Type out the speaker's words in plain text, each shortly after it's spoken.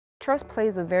Trust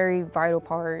plays a very vital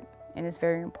part, and it's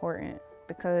very important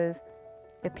because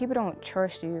if people don't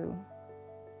trust you,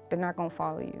 they're not gonna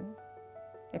follow you.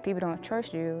 If people don't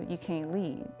trust you, you can't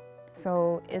lead.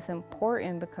 So it's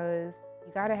important because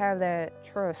you gotta have that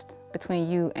trust between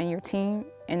you and your team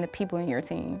and the people in your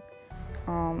team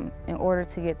in order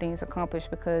to get things accomplished,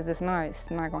 because if not,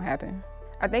 it's not gonna happen.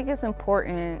 I think it's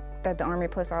important that the Army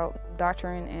puts out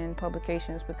doctrine and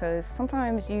publications because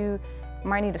sometimes you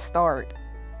might need to start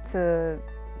to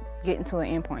get into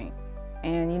an endpoint.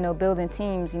 And, you know, building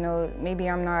teams, you know, maybe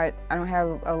I don't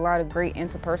have a lot of great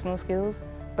interpersonal skills,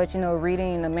 but, you know,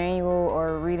 reading the manual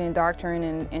or reading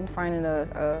doctrine and finding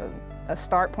a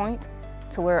start point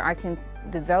to where I can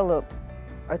develop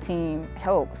a team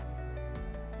helps.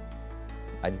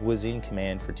 I was in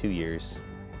command for 2 years,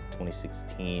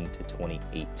 2016 to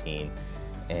 2018,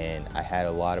 and I had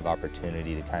a lot of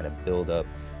opportunity to kind of build up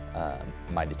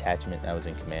my detachment I was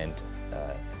in command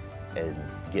and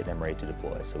get them ready to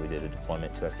deploy. So we did a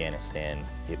deployment to Afghanistan.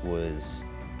 It was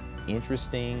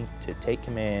interesting to take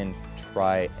command,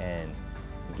 try and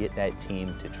get that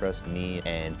team to trust me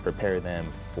and prepare them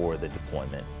for the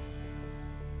deployment.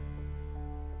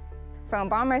 So I'm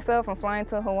by myself, I'm flying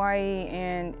to Hawaii,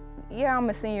 and yeah, I'm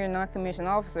a senior non-commissioned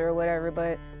officer or whatever,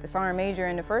 but the sergeant major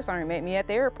and the first sergeant met me at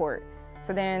the airport.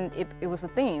 So then it was a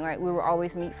thing, like we would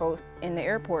always meet folks in the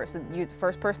airport. So the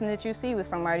first person that you see was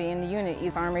somebody in the unit, either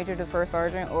sergeant major, the first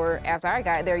sergeant, or after I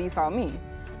got there, you saw me.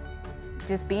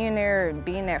 Just being there,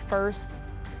 being that first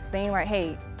thing, like,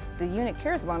 hey, the unit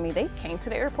cares about me. They came to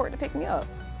the airport to pick me up.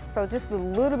 So just the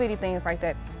little bitty things like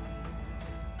that.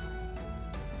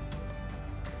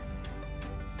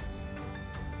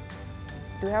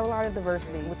 We have a lot of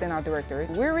diversity within our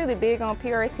directorate. We're really big on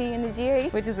PRT in the GA,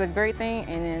 which is a great thing,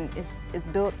 and then it's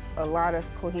built a lot of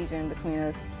cohesion between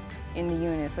us in the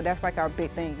unit, so that's like our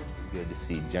big thing. It's good to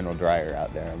see General Dreyer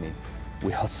out there. I mean,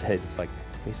 we all said, it's like,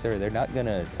 hey sir, they're not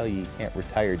gonna tell you you can't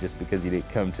retire just because you didn't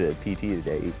come to PT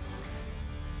today.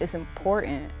 It's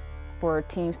important for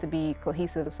teams to be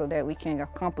cohesive so that we can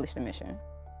accomplish the mission.